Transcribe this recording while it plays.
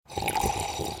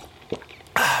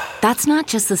That's not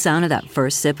just the sound of that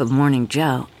first sip of Morning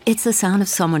Joe. It's the sound of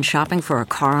someone shopping for a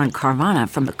car on Carvana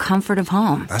from the comfort of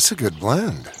home. That's a good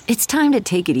blend. It's time to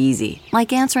take it easy,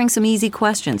 like answering some easy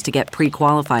questions to get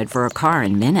pre-qualified for a car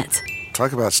in minutes.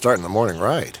 Talk about starting the morning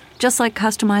right. Just like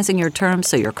customizing your terms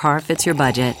so your car fits your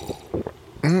budget.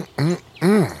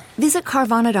 Visit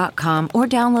Carvana.com or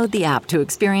download the app to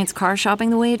experience car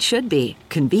shopping the way it should be.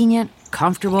 Convenient,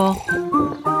 comfortable.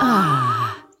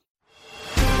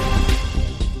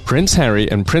 Prince Harry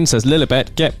and Princess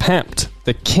Lilibet get papped.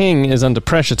 The King is under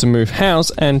pressure to move house,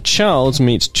 and Charles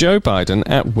meets Joe Biden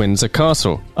at Windsor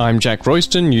Castle. I'm Jack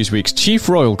Royston, Newsweek's chief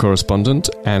royal correspondent,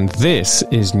 and this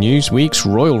is Newsweek's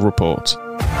Royal Report.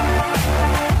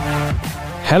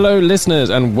 Hello listeners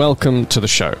and welcome to the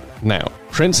show. Now,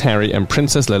 Prince Harry and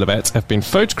Princess Lilibet have been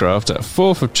photographed at a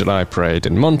 4th of July parade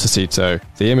in Montecito.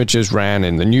 The images ran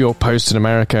in the New York Post in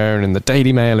America and in the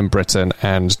Daily Mail in Britain,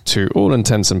 and to all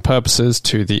intents and purposes,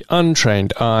 to the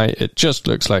untrained eye, it just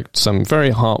looks like some very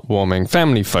heartwarming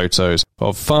family photos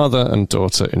of father and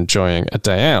daughter enjoying a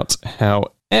day out.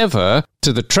 However,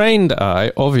 to the trained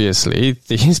eye, obviously,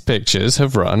 these pictures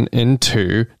have run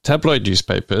into tabloid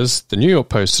newspapers, the New York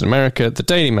Post in America, the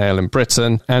Daily Mail in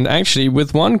Britain, and actually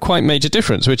with one quite major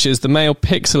difference, which is the Mail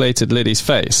pixelated Lily's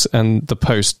face and the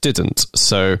Post didn't.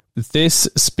 So this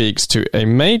speaks to a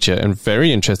major and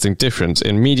very interesting difference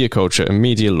in media culture and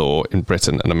media law in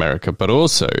Britain and America, but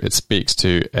also it speaks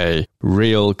to a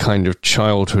real kind of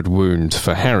childhood wound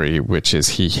for Harry, which is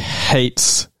he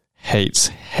hates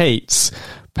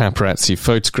paparazzi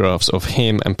photographs of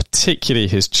him and particularly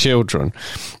his children,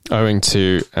 owing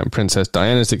to Princess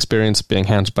Diana's experience of being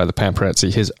hounded by the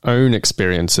paparazzi, his own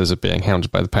experiences of being hounded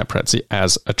by the paparazzi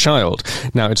as a child.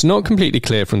 Now, it's not completely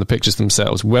clear from the pictures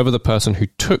themselves whether the person who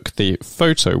took the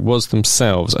photo was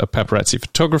themselves a paparazzi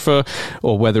photographer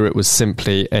or whether it was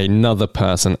simply another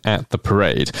person at the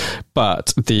parade.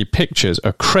 But the pictures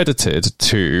are credited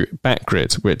to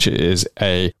Backgrid, which is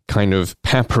a kind of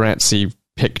paparazzi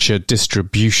picture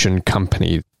distribution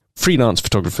company. Freelance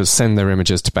photographers send their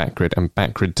images to Backgrid and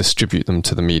Backgrid distribute them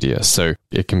to the media. So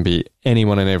it can be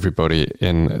anyone and everybody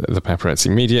in the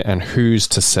paparazzi media, and who's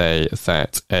to say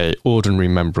that a ordinary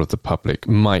member of the public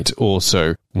might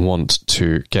also want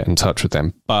to get in touch with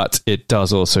them. But it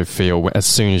does also feel, as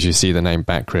soon as you see the name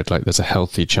Backgrid, like there's a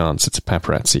healthy chance it's a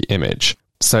paparazzi image.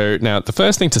 So now the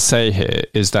first thing to say here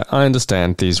is that I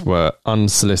understand these were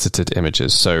unsolicited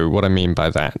images. So what I mean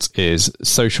by that is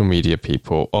social media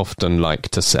people often like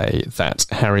to say that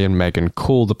Harry and Meghan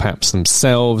call the paps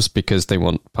themselves because they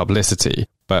want publicity.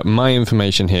 But my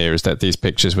information here is that these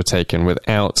pictures were taken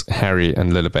without Harry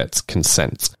and Lilibet's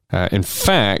consent. In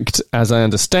fact, as I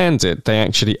understand it, they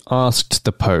actually asked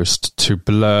the Post to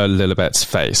blur Lilibet's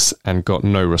face and got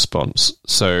no response.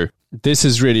 So this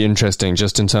is really interesting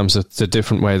just in terms of the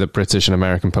different way that British and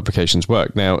American publications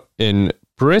work. Now, in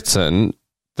Britain,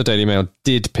 the Daily Mail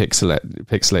did pixelate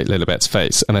Lilibet's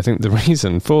face, and I think the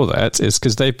reason for that is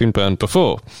because they've been burned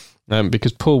before.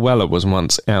 Because Paul Weller was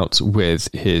once out with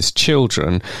his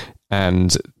children,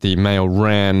 and the Mail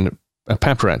ran a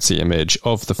paparazzi image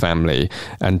of the family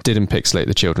and didn't pixelate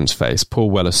the children's face. Paul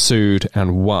Weller sued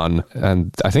and won,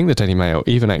 and I think the Daily Mail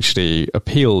even actually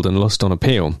appealed and lost on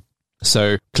appeal.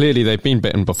 So clearly they've been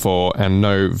bitten before and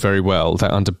know very well that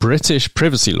under British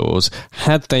privacy laws,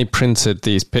 had they printed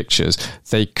these pictures,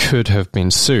 they could have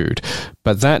been sued.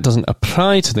 But that doesn't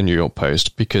apply to the New York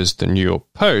Post because the New York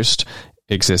Post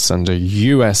exists under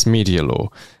US media law.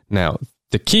 Now,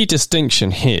 the key distinction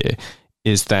here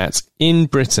is that in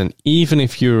Britain, even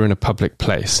if you're in a public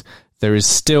place, there is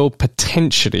still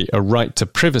potentially a right to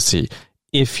privacy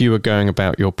if you are going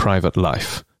about your private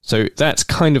life. So that's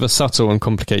kind of a subtle and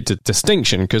complicated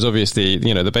distinction because obviously,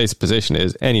 the basic position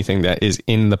is anything that is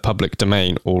in the public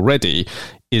domain already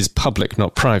is public,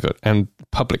 not private. And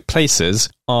public places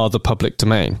are the public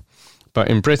domain. But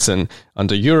in Britain,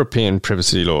 under European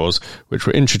privacy laws, which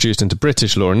were introduced into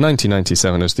British law in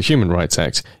 1997 as the Human Rights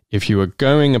Act, if you are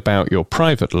going about your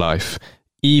private life,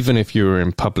 even if you are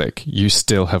in public, you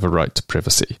still have a right to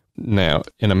privacy. Now,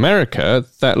 in America,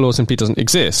 that law simply doesn't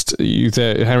exist.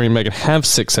 Harry and Meghan have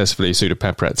successfully sued a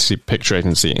paparazzi picture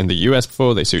agency in the US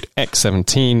before. They sued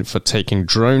X17 for taking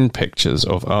drone pictures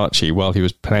of Archie while he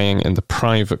was playing in the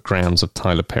private grounds of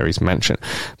Tyler Perry's mansion.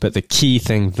 But the key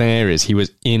thing there is he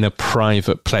was in a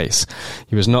private place.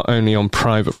 He was not only on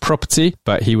private property,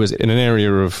 but he was in an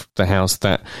area of the house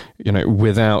that,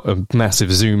 without a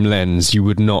massive zoom lens, you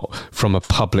would not, from a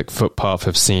public footpath,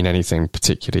 have seen anything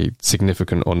particularly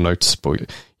significant or noticeable.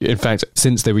 In fact,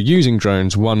 since they were using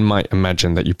drones, one might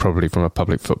imagine that you probably from a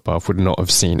public footpath would not have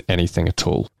seen anything at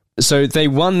all. So they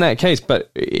won that case.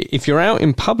 But if you're out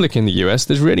in public in the US,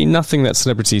 there's really nothing that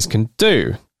celebrities can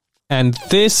do. And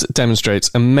this demonstrates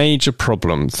a major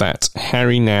problem that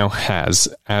Harry now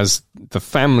has as the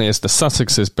family, as the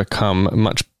Sussexes become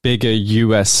much bigger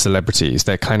US celebrities.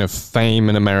 Their kind of fame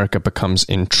in America becomes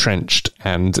entrenched,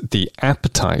 and the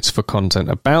appetite for content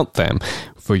about them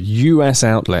for US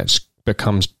outlets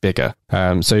becomes bigger.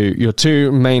 So your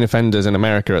two main offenders in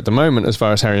America at the moment, as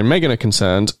far as Harry and Meghan are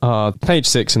concerned, are Page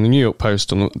Six and the New York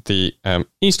Post on the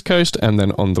East Coast, and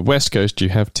then on the West Coast you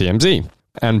have TMZ.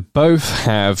 And both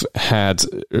have had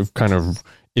kind of,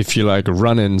 if you like,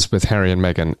 run-ins with Harry and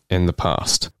Meghan in the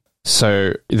past.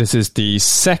 So this is the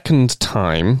second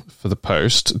time for the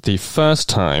Post. The first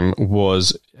time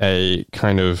was a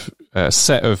kind of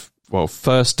set of,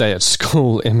 first day at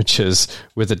school images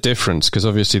with a difference, because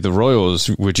obviously the royals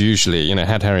would usually,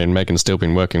 had Harry and Meghan still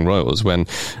been working royals, when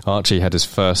Archie had his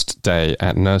first day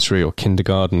at nursery or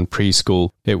kindergarten,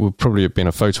 preschool, it would probably have been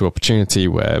a photo opportunity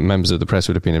where members of the press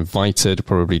would have been invited,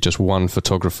 probably just one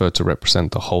photographer to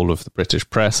represent the whole of the British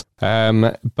press.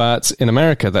 But in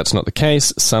America, that's not the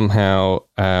case. Somehow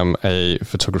a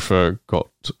photographer got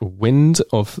wind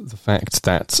of the fact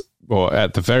that, or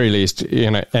at the very least,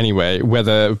 anyway,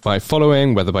 whether by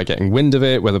following, whether by getting wind of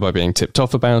it, whether by being tipped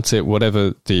off about it,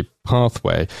 whatever the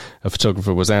pathway, a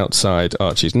photographer was outside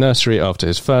Archie's nursery after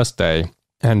his first day,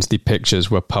 and the pictures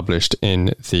were published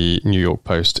in the New York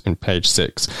Post in Page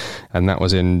Six. And that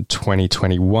was in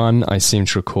 2021, I seem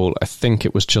to recall. I think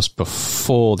it was just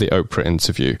before the Oprah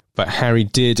interview. But Harry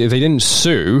they didn't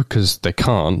sue, because they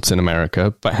can't in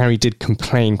America, but Harry did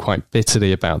complain quite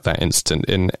bitterly about that incident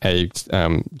in a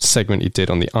segment he did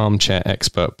on the Armchair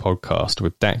Expert podcast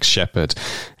with Dax Shepard.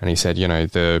 And he said,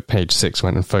 the Page Six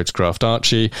went and photographed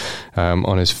Archie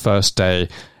on his first day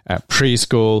at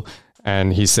preschool.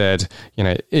 And he said,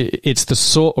 it's the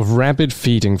sort of rabid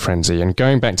feeding frenzy. And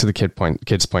going back to the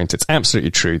kid's point, it's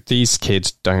absolutely true. These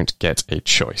kids don't get a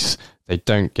choice. They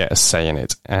don't get a say in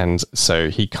it. And so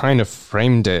he kind of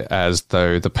framed it as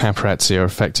though the paparazzi are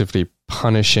effectively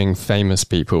punishing famous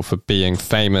people for being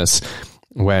famous,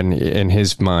 when in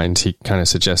his mind he kind of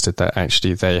suggested that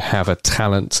actually they have a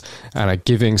talent and are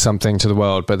giving something to the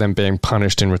world, but then being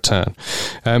punished in return.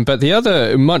 But the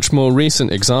other much more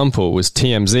recent example was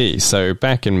TMZ. So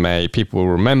back in May, people will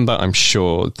remember, I'm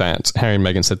sure, that Harry and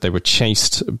Meghan said they were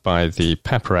chased by the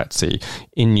paparazzi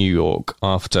in New York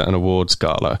after an awards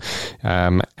gala,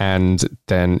 and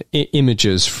then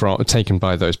images taken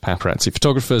by those paparazzi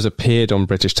photographers appeared on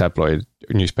British tabloid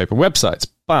newspaper websites.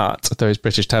 But those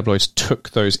British tabloids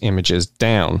took those images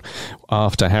down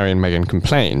after Harry and Meghan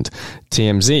complained.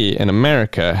 TMZ in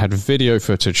America had video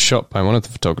footage shot by one of the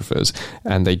photographers,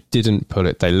 and they didn't pull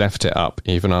it. They left it up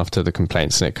even after the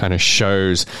complaints, and it kind of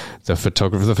shows the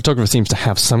photographer. The photographer seems to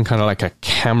have some kind of like a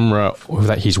camera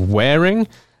that he's wearing,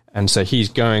 and so he's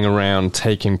going around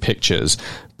taking pictures,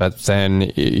 but then,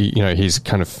 he's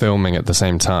kind of filming at the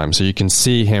same time. So you can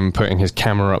see him putting his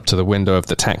camera up to the window of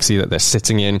the taxi that they're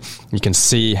sitting in. You can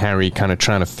see Harry kind of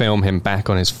trying to film him back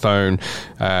on his phone.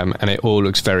 And it all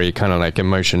looks very kind of like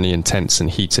emotionally intense and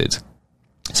heated.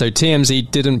 So TMZ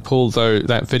didn't pull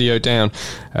that video down.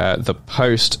 The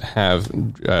Post have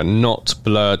not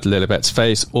blurred Lilibet's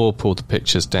face or pulled the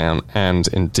pictures down. And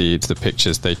indeed, the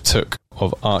pictures they took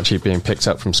of Archie being picked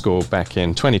up from school back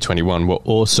in 2021 were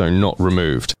also not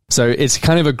removed. So it's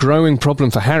kind of a growing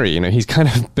problem for Harry. He's kind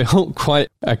of built quite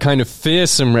a kind of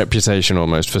fearsome reputation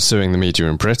almost for suing the media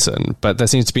in Britain, but there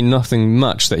seems to be nothing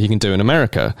much that he can do in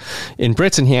America. In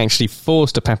Britain, he actually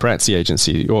forced a paparazzi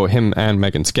agency, or him and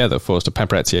Meghan together forced a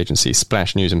paparazzi agency,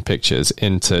 Splash News and Pictures,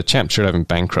 into Chapter 11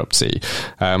 bankruptcy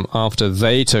after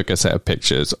they took a set of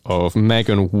pictures of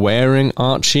Meghan wearing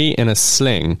Archie in a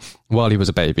sling while he was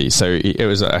a baby. So it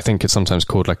was, I think it's sometimes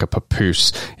called like a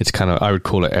papoose. It's kind of, I would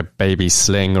call it a baby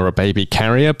sling or a baby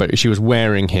carrier, but she was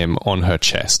wearing him on her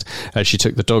chest as she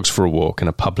took the dogs for a walk in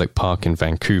a public park in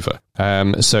Vancouver.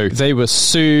 So they were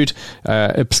sued,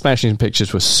 Splash News and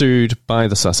Pictures were sued by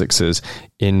the Sussexes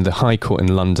in the High Court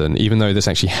in London, even though this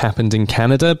actually happened in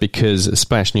Canada, because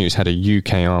Splash News had a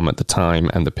UK arm at the time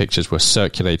and the pictures were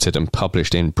circulated and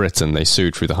published in Britain. They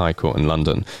sued through the High Court in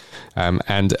London.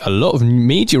 And a lot of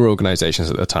media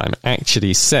organisations at the time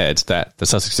actually said that the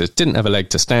Sussexes didn't have a leg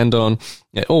to stand on.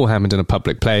 It all happened in a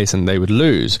public place and they would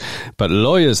lose. But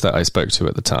lawyers that I spoke to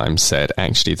at the time said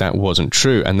actually that wasn't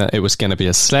true, and that it was going to be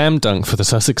a slam dunk for the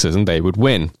Sussexes and they would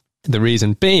win. The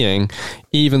reason being,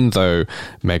 even though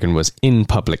Meghan was in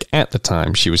public at the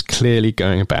time, she was clearly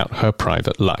going about her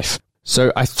private life.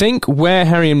 So I think where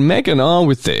Harry and Meghan are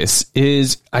with this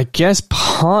is, I guess,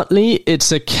 partly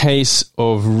it's a case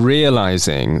of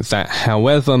realising that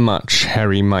however much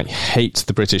Harry might hate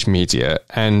the British media,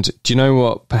 and do you know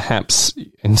what, perhaps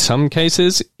in some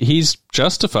cases he's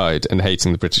justified in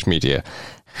hating the British media.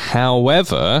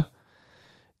 However,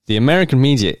 the American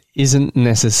media isn't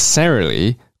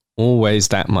necessarily always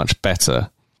that much better.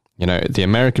 You know, the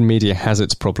American media has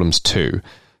its problems too.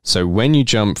 So when you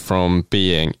jump from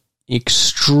being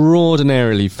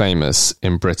extraordinarily famous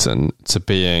in Britain to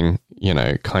being, you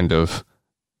know, kind of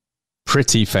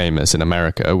pretty famous in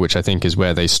America, which I think is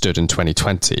where they stood in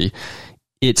 2020,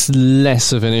 it's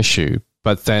less of an issue.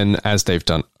 But then as they've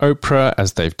done Oprah,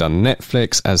 as they've done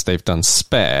Netflix, as they've done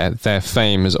Spare, their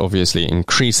fame is obviously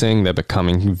increasing. They're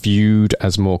becoming viewed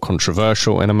as more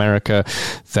controversial in America.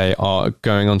 They are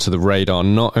going onto the radar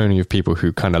not only of people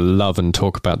who kind of love and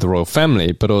talk about the royal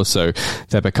family, but also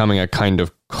they're becoming a kind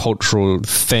of cultural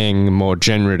thing more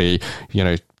generally. You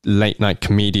know, late night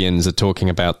comedians are talking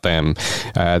about them.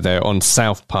 They're on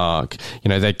South Park. You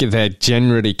know, they're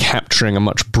generally capturing a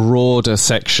much broader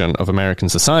section of American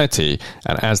society.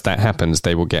 And as that happens,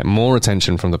 they will get more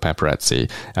attention from the paparazzi,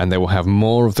 and they will have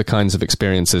more of the kinds of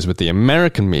experiences with the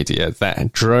American media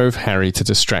that drove Harry to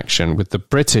distraction with the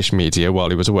British media while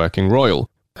he was a working royal.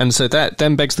 And so that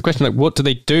then begs the question, like, what do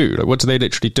they do? Like, what do they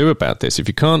literally do about this? If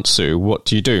you can't sue, what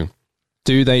do you do?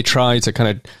 Do they try to kind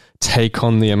of take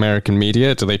on the American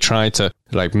media? Do they try to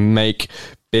like make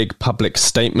big public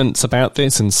statements about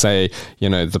this and say, you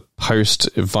know, the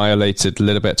Post violated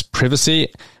Lilibet's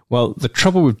privacy? Well, the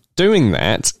trouble with doing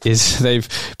that is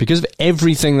because of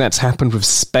everything that's happened with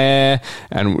Spare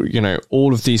and, you know,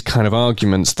 all of these kind of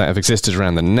arguments that have existed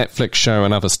around the Netflix show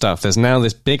and other stuff, there's now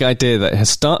this big idea that has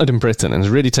started in Britain and has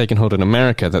really taken hold in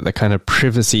America that they're kind of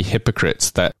privacy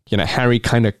hypocrites, that, you know, Harry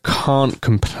kind of can't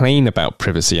complain about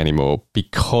privacy anymore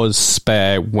because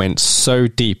Spare went so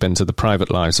deep into the private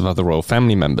lives of other royal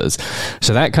family members.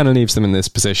 So that kind of leaves them in this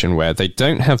position where they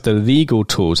don't have the legal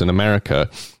tools in America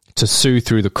to sue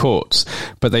through the courts,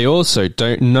 but they also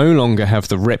no longer have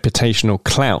the reputational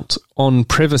clout on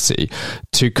privacy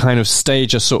to kind of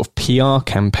stage a sort of PR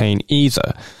campaign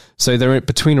either. So they're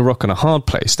between a rock and a hard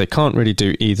place. They can't really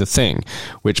do either thing,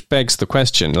 which begs the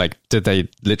question, like, did they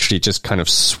literally just kind of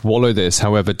swallow this,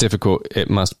 however difficult it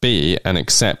must be, and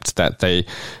accept that they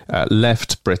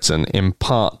left Britain in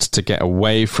part to get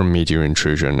away from media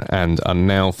intrusion and are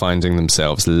now finding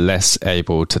themselves less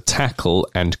able to tackle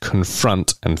and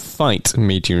confront and fight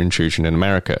media intrusion in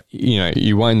America? You know,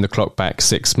 you wind the clock back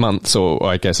 6 months, or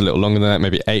I guess a little longer than that,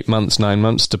 maybe 8 months, 9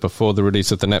 months to before the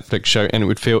release of the Netflix show, and it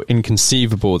would feel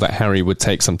inconceivable that Harry would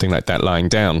take something like that lying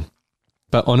down.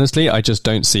 But honestly, I just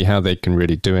don't see how they can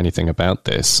really do anything about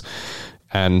this.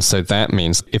 And so that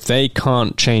means if they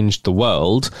can't change the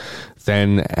world,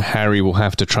 then Harry will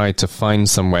have to try to find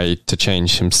some way to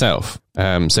change himself.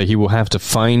 So he will have to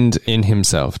find in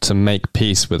himself to make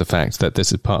peace with the fact that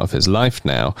this is part of his life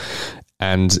now.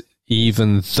 And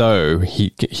even though he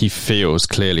feels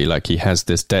clearly like he has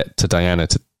this debt to Diana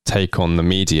to take on the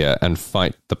media and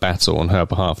fight the battle on her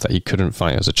behalf that he couldn't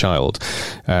fight as a child,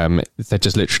 there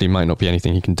just literally might not be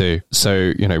anything he can do.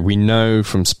 So, you know, we know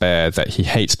from Spare that he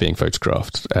hates being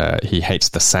photographed. He hates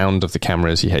the sound of the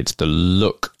cameras. He hates the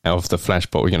look of the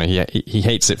flashbulb. You know, he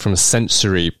hates it from a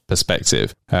sensory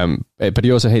perspective. But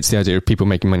he also hates the idea of people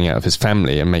making money out of his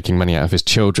family and making money out of his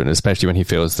children, especially when he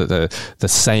feels that the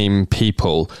same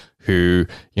people who,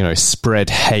 you know, spread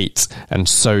hate and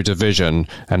sow division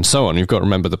and so on. You've got to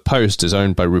remember the Post is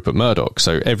owned by Rupert Murdoch.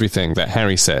 So everything that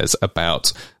Harry says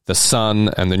about the Sun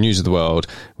and the News of the World,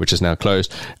 which is now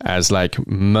closed, as like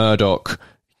Murdoch,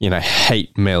 you know,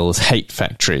 hate mills, hate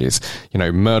factories. You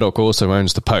know, Murdoch also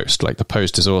owns the Post. Like, the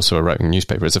Post is also a right-wing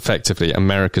newspaper. It's effectively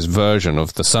America's version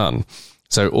of the Sun.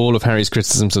 So all of Harry's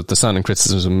criticisms of the Sun and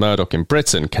criticisms of Murdoch in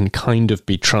Britain can kind of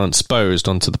be transposed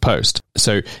onto the Post.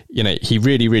 So, you know, he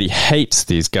really, really hates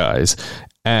these guys.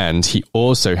 And he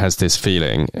also has this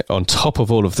feeling, on top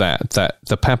of all of that, that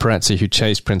the paparazzi who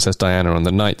chased Princess Diana on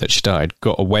the night that she died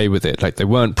got away with it. Like, they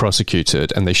weren't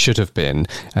prosecuted, and they should have been,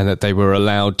 and that they were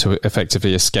allowed to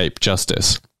effectively escape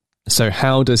justice. So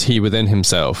how does he within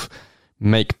himself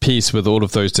make peace with all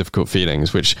of those difficult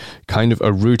feelings, which kind of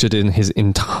are rooted in his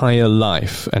entire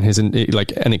life and his,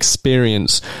 like, an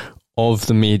experience of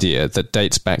the media that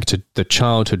dates back to the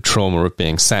childhood trauma of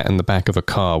being sat in the back of a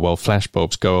car while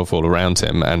flashbulbs go off all around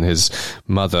him, and his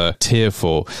mother,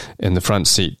 tearful in the front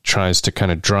seat, tries to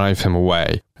kind of drive him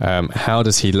away? How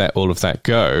does he let all of that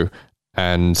go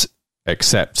and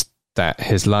accept that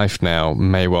his life now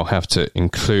may well have to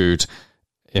include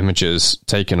images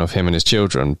taken of him and his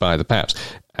children by the Papps?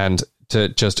 And to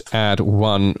just add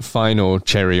one final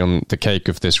cherry on the cake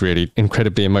of this really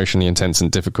incredibly emotionally intense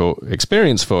and difficult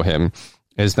experience for him,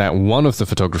 is that one of the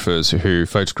photographers who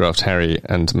photographed Harry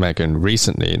and Meghan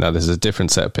recently, now this is a different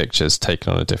set of pictures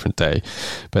taken on a different day,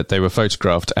 but they were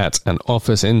photographed at an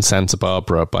office in Santa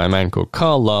Barbara by a man called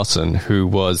Carl Larson, who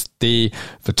was the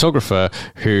photographer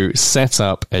who set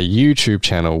up a YouTube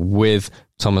channel with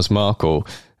Thomas Markle,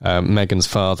 Meghan's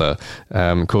father.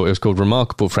 It was called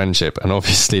Remarkable Friendship, and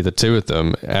obviously the two of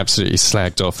them absolutely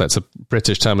slagged off, that's a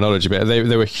British terminology, but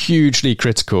they were hugely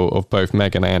critical of both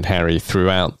Meghan and Harry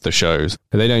throughout the shows.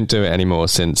 They don't do it anymore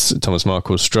since Thomas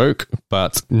Markle's stroke,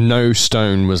 but no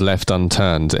stone was left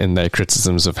unturned in their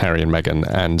criticisms of Harry and Meghan.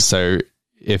 And so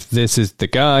if this is the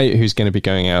guy who's going to be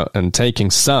going out and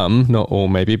taking some, not all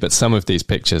maybe, but some of these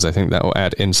pictures, I think that will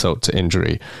add insult to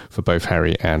injury for both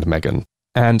Harry and Meghan.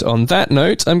 And on that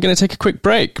note, I'm going to take a quick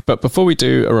break. But before we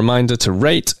do, a reminder to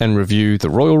rate and review The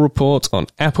Royal Report on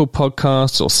Apple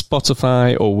Podcasts or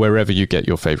Spotify or wherever you get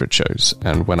your favourite shows.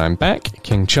 And when I'm back,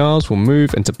 King Charles will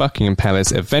move into Buckingham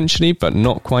Palace eventually, but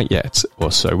not quite yet,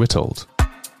 or so we're told.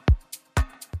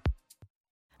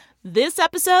 This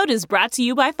episode is brought to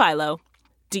you by Philo.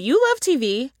 Do you love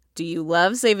TV? Do you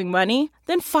love saving money?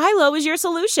 Then Philo is your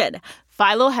solution.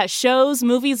 Philo has shows,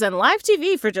 movies, and live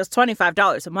TV for just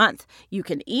 $25 a month. You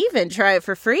can even try it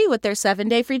for free with their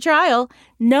 7-day free trial.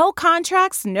 No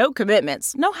contracts, no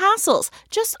commitments, no hassles.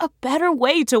 Just a better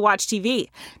way to watch TV.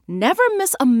 Never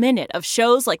miss a minute of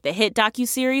shows like the hit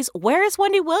docuseries Where is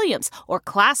Wendy Williams? Or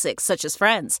classics such as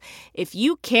Friends. If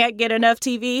you can't get enough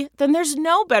TV, then there's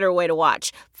no better way to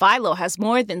watch. Philo has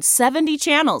more than 70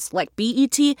 channels like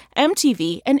BET,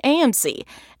 MTV, and AMC.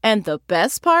 And the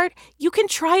best part? You can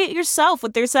try it yourself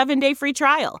with their 7-day free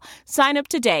trial. Sign up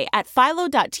today at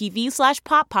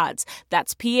philo.tv/poppods.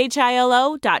 That's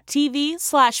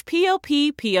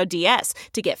philo.tv/POPPODS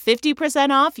to get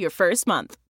 50% off your first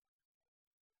month.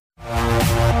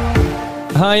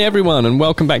 Hi everyone, and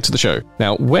welcome back to the show.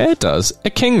 Now, where does a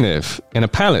king live? In a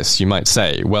palace, you might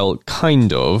say. Well,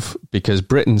 kind of, because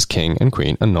Britain's king and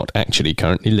queen are not actually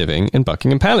currently living in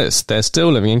Buckingham Palace. They're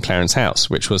still living in Clarence House,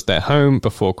 which was their home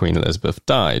before Queen Elizabeth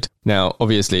died. Now,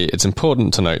 obviously, it's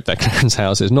important to note that Clarence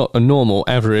House is not a normal,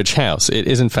 average house. It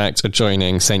is, in fact,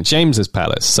 adjoining St. James's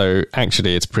Palace, so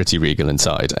actually it's pretty regal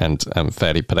inside and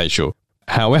fairly palatial.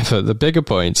 However, the bigger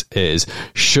point is,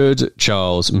 should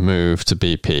Charles move to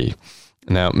BP?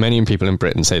 Now, many people in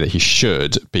Britain say that he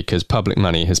should because public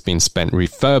money has been spent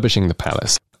refurbishing the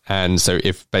palace. And so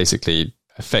if basically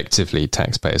effectively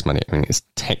taxpayers' money, I mean, it's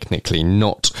technically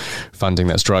not funding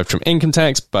that's derived from income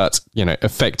tax, but,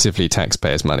 effectively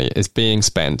taxpayers' money is being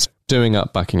spent doing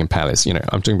up Buckingham Palace.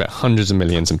 I'm talking about hundreds of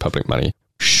millions in public money.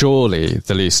 Surely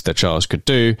the least that Charles could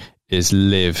do is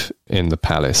live in the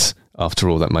palace after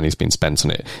all that money's been spent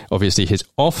on it. Obviously, his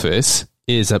office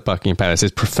is at Buckingham Palace.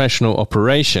 His professional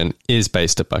operation is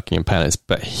based at Buckingham Palace,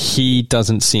 but he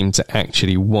doesn't seem to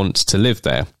actually want to live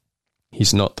there.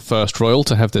 He's not the first royal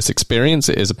to have this experience.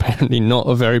 It is apparently not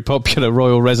a very popular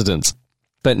royal residence.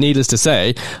 But needless to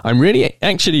say, I'm really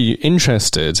actually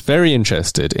very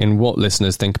interested in what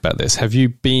listeners think about this. Have you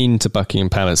been to Buckingham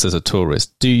Palace as a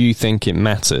tourist? Do you think it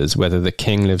matters whether the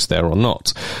king lives there or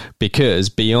not? Because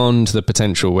beyond the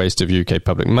potential waste of UK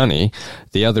public money,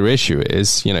 the other issue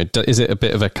is, is it a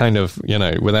bit of a kind of,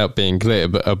 without being clear,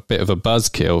 but a bit of a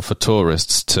buzzkill for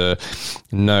tourists to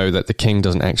know that the king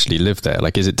doesn't actually live there?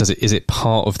 Like, is it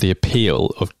part of the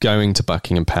appeal of going to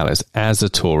Buckingham Palace as a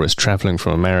tourist traveling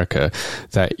from America,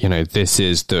 that, this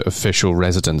is the official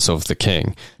residence of the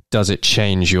king? Does it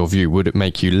change your view? Would it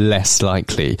make you less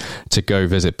likely to go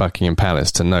visit Buckingham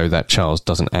Palace to know that Charles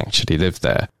doesn't actually live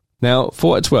there? Now,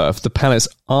 for what it's worth, the palace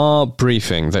are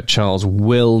briefing that Charles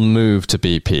will move to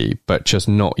BP, but just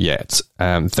not yet.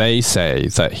 They say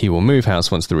that he will move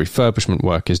house once the refurbishment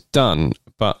work is done,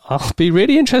 but I'll be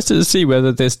really interested to see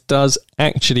whether this does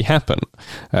actually happen.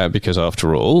 Because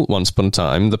after all, once upon a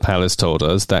time, the palace told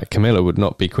us that Camilla would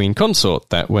not be queen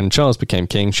consort, that when Charles became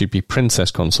king, she'd be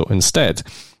princess consort instead.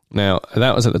 Now,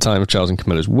 that was at the time of Charles and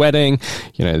Camilla's wedding.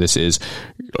 This is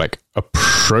like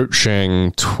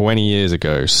approaching 20 years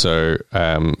ago. So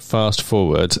fast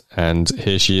forward, and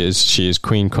here she is. She is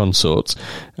queen consort.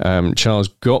 Charles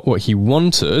got what he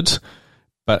wanted,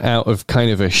 but out of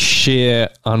kind of a sheer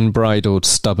unbridled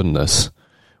stubbornness,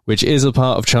 which is a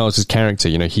part of Charles's character.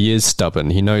 He is stubborn.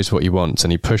 He knows what he wants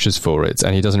and he pushes for it,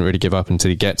 and he doesn't really give up until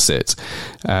he gets it.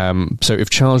 So if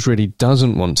Charles really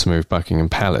doesn't want to move to Buckingham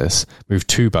Palace,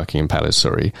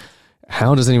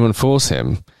 how does anyone force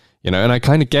him? And I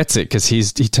kind of get it because he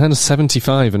turns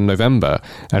 75 in November,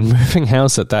 and moving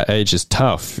house at that age is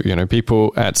tough.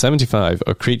 People at 75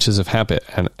 are creatures of habit,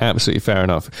 and absolutely fair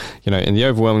enough. In the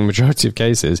overwhelming majority of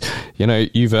cases,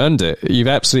 you've earned it. You've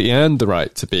absolutely earned the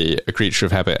right to be a creature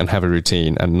of habit and have a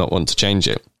routine and not want to change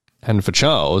it. And for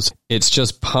Charles, it's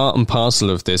just part and parcel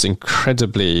of this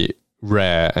incredibly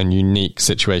rare and unique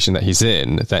situation that he's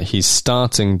in, that he's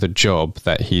starting the job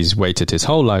that he's waited his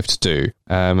whole life to do.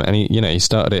 And he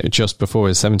started it just before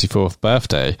his 74th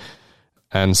birthday.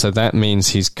 And so that means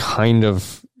he's kind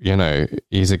of,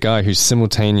 he's a guy who's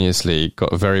simultaneously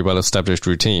got a very well-established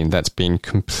routine that's been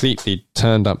completely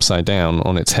turned upside down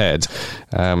on its head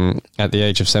at the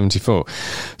age of 74.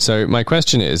 So my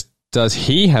question is, does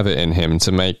he have it in him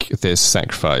to make this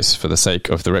sacrifice for the sake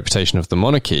of the reputation of the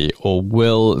monarchy, or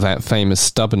will that famous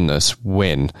stubbornness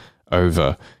win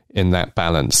over in that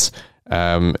balance?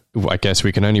 I guess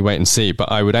we can only wait and see,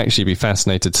 but I would actually be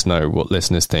fascinated to know what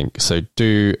listeners think. So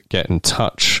do get in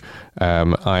touch.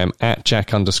 I am at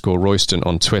Jack_Royston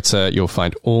on Twitter. You'll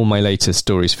find all my latest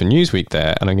stories for Newsweek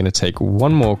there, and I'm going to take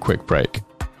one more quick break.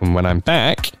 And when I'm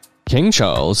back, King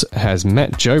Charles has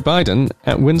met Joe Biden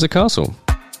at Windsor Castle.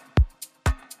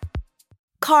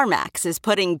 CarMax is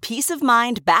putting peace of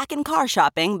mind back in car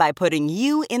shopping by putting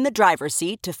you in the driver's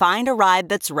seat to find a ride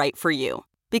that's right for you.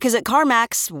 Because at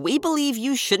CarMax, we believe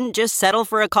you shouldn't just settle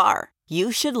for a car.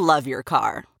 You should love your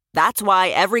car. That's why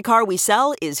every car we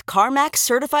sell is CarMax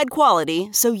certified quality,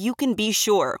 so you can be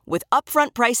sure with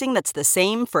upfront pricing that's the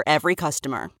same for every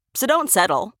customer. So don't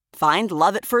settle. Find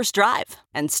love at first drive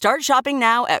and start shopping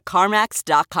now at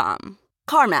CarMax.com.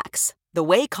 CarMax, the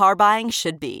way car buying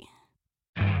should be.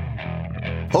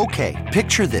 Okay,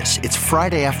 picture this. It's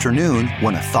Friday afternoon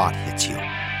when a thought hits you.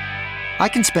 I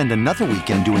can spend another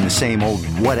weekend doing the same old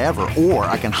whatever, or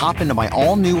I can hop into my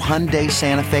all-new Hyundai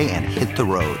Santa Fe and hit the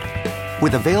road.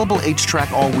 With available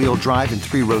H-Track all-wheel drive and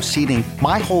 3-row seating,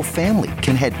 my whole family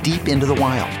can head deep into the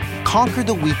wild. Conquer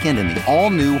the weekend in the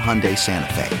all-new Hyundai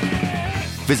Santa Fe.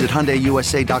 Visit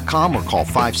HyundaiUSA.com or call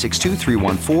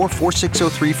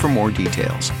 562-314-4603 for more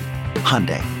details.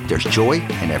 Hyundai, there's joy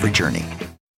in every journey.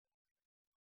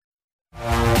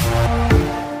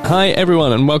 Hi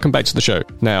everyone, and welcome back to the show.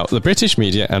 Now, the British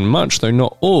media, and much, though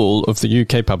not all, of the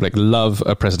UK public love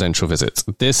a presidential visit.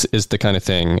 This is the kind of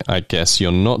thing I guess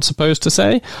you're not supposed to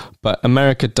say, but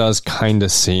America does kind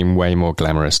of seem way more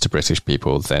glamorous to British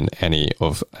people than any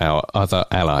of our other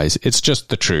allies. It's just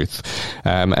the truth.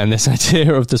 And this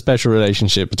idea of the special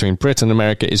relationship between Britain and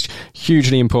America is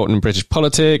hugely important in British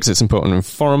politics. It's important in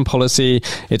foreign policy.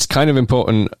 It's kind of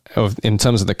important in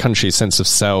terms of the country's sense of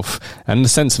self and the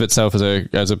sense of itself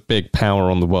as a big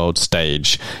power on the world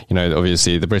stage.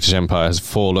 Obviously the British Empire has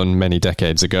fallen many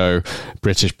decades ago.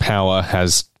 British power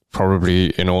has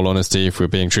probably, in all honesty, if we're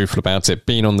being truthful about it,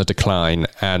 been on the decline,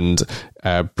 and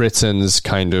Britain's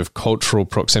kind of cultural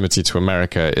proximity to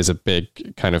America is a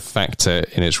big kind of factor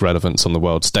in its relevance on the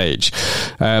world stage.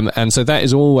 And so that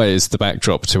is always the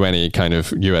backdrop to any kind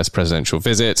of US presidential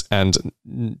visit, and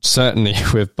certainly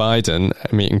with Biden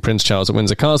meeting Prince Charles at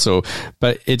Windsor Castle.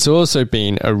 But it's also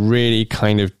been a really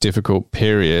kind of difficult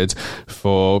period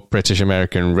for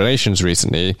British-American relations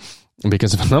recently,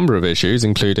 because of a number of issues,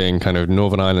 including kind of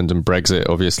Northern Ireland and Brexit.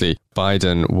 Obviously,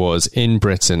 Biden was in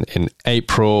Britain in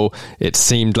April. It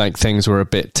seemed like things were a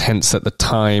bit tense at the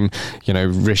time.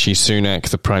 Rishi Sunak,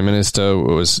 the Prime Minister,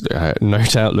 was no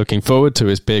doubt looking forward to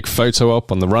his big photo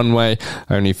op on the runway,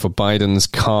 only for Biden's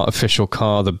official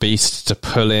car, the Beast, to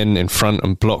pull in front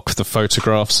and block the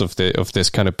photographs of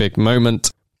this kind of big moment.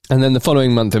 And then the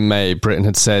following month in May, Britain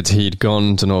had said he'd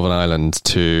gone to Northern Ireland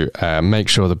to make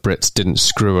sure the Brits didn't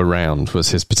screw around,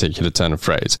 was his particular turn of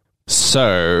phrase.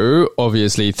 So,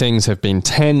 obviously, things have been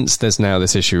tense. There's now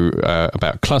this issue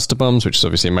about cluster bombs, which is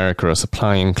obviously America are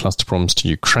supplying cluster bombs to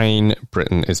Ukraine.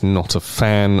 Britain is not a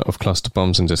fan of cluster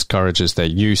bombs and discourages their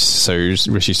use. So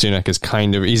Rishi Sunak has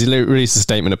he's released a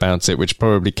statement about it, which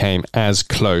probably came as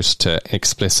close to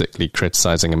explicitly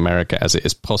criticising America as it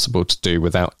is possible to do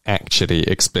without actually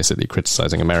explicitly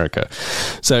criticising America.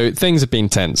 So things have been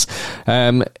tense.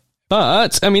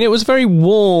 But, it was a very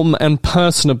warm and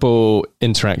personable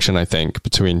interaction, I think,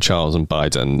 between Charles and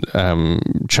Biden.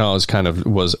 Charles kind of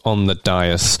was on the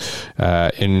dais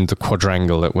in the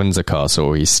quadrangle at Windsor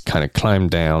Castle. He's kind of climbed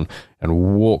down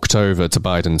and walked over to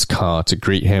Biden's car to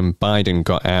greet him. Biden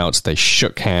got out. They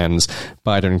shook hands.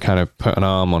 Biden kind of put a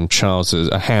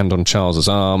hand on Charles's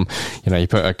arm. You know, he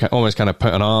almost kind of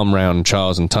put an arm around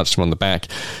Charles and touched him on the back.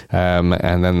 And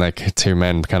then the two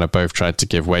men kind of both tried to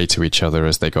give way to each other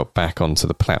as they got back onto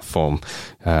the platform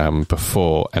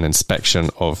before an inspection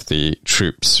of the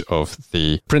troops of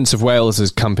the Prince of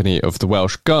Wales's company of the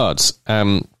Welsh Guards.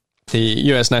 The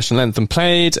US national anthem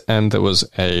played, and there was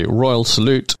a royal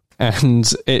salute,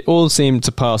 and it all seemed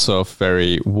to pass off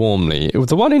very warmly.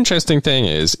 The one interesting thing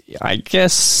is, I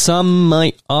guess some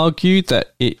might argue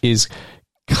that it is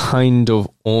kind of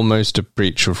almost a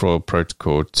breach of royal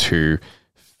protocol to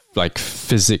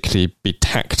physically be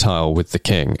tactile with the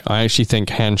king. I actually think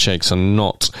handshakes are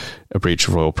not a breach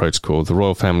of royal protocol. The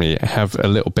royal family have a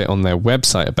little bit on their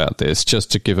website about this,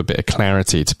 just to give a bit of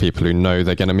clarity to people who know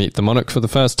they're going to meet the monarch for the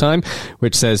first time,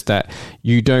 which says that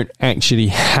you don't actually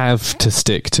have to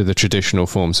stick to the traditional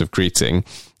forms of greeting.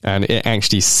 And it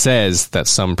actually says that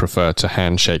some prefer to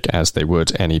handshake as they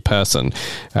would any person.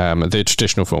 The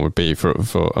traditional form would be for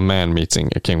a man meeting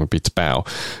a king would be to bow.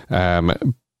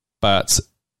 But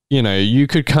you know, you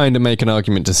could kind of make an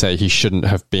argument to say he shouldn't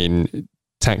have been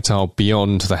tactile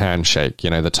beyond the handshake, you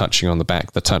know, the touching on the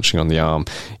back, the touching on the arm.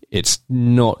 It's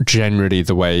not generally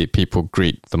the way people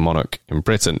greet the monarch in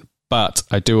Britain. But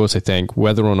I do also think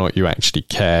whether or not you actually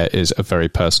care is a very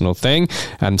personal thing.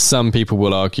 And some people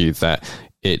will argue that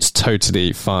it's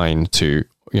totally fine to,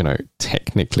 you know,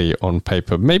 technically on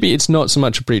paper, maybe it's not so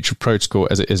much a breach of protocol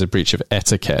as it is a breach of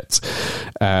etiquette.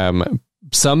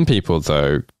 Some people,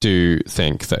 though, do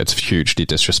think that it's hugely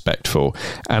disrespectful.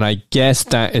 And I guess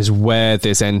that is where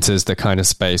this enters the kind of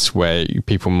space where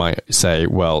people might say,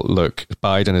 well, look,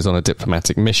 Biden is on a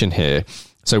diplomatic mission here.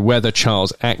 So whether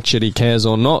Charles actually cares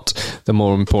or not, the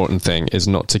more important thing is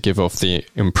not to give off the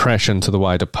impression to the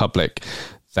wider public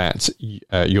that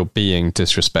you're being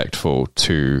disrespectful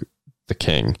to the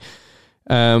king.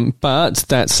 But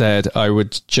that said, I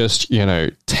would just, you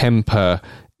know, temper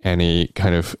any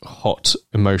kind of hot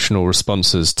emotional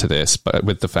responses to this, but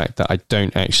with the fact that I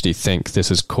don't actually think this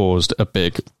has caused a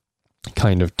big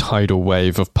kind of tidal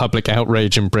wave of public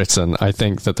outrage in Britain. I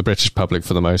think that the British public,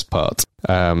 for the most part,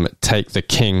 take the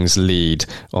king's lead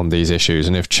on these issues.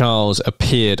 And if Charles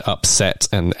appeared upset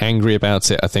and angry about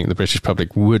it, I think the British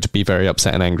public would be very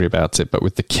upset and angry about it. But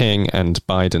with the king and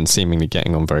Biden seemingly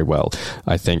getting on very well,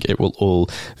 I think it will all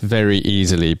very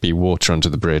easily be water under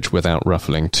the bridge without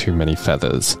ruffling too many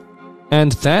feathers.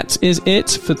 And that is it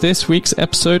for this week's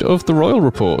episode of The Royal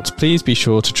Report. Please be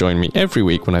sure to join me every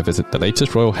week when I visit the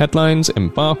latest royal headlines,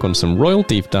 embark on some royal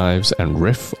deep dives, and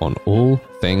riff on all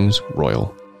things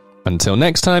royal. Until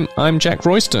next time, I'm Jack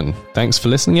Royston. Thanks for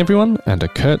listening, everyone, and a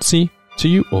curtsy to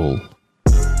you all.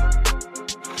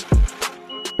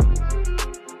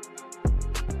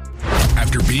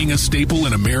 After being a staple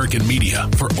in American media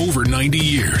for over 90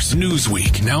 years,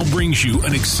 Newsweek now brings you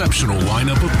an exceptional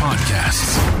lineup of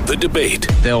podcasts. The Debate.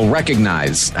 They'll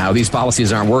recognize how these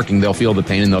policies aren't working. They'll feel the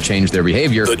pain and they'll change their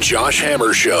behavior. The Josh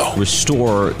Hammer Show.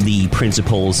 Restore the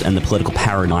principles and the political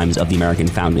paradigms of the American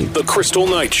founding. The Crystal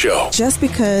Knight Show. Just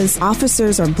because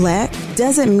officers are black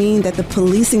doesn't mean that the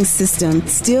policing system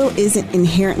still isn't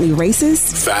inherently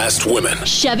racist. Fast Women.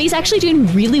 Chevy's actually doing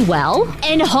really well,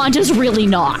 and Honda's really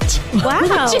not. Wow.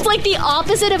 Which is like the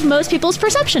opposite of most people's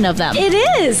perception of them. It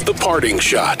is. The Parting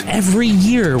Shot. Every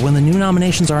year when the new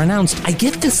nominations are announced, I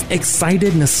get this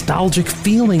excited, nostalgic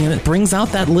feeling, and it brings out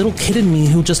that little kid in me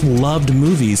who just loved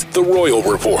movies. The Royal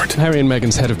Report. Harry and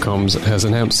Meghan's head of comms has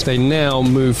announced they now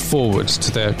move forward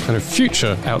to their kind of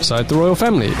future outside the royal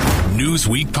family.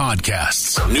 Newsweek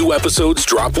podcasts. New episodes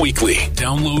drop weekly.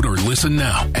 Download or listen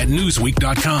now at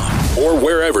newsweek.com or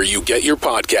wherever you get your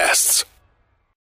podcasts.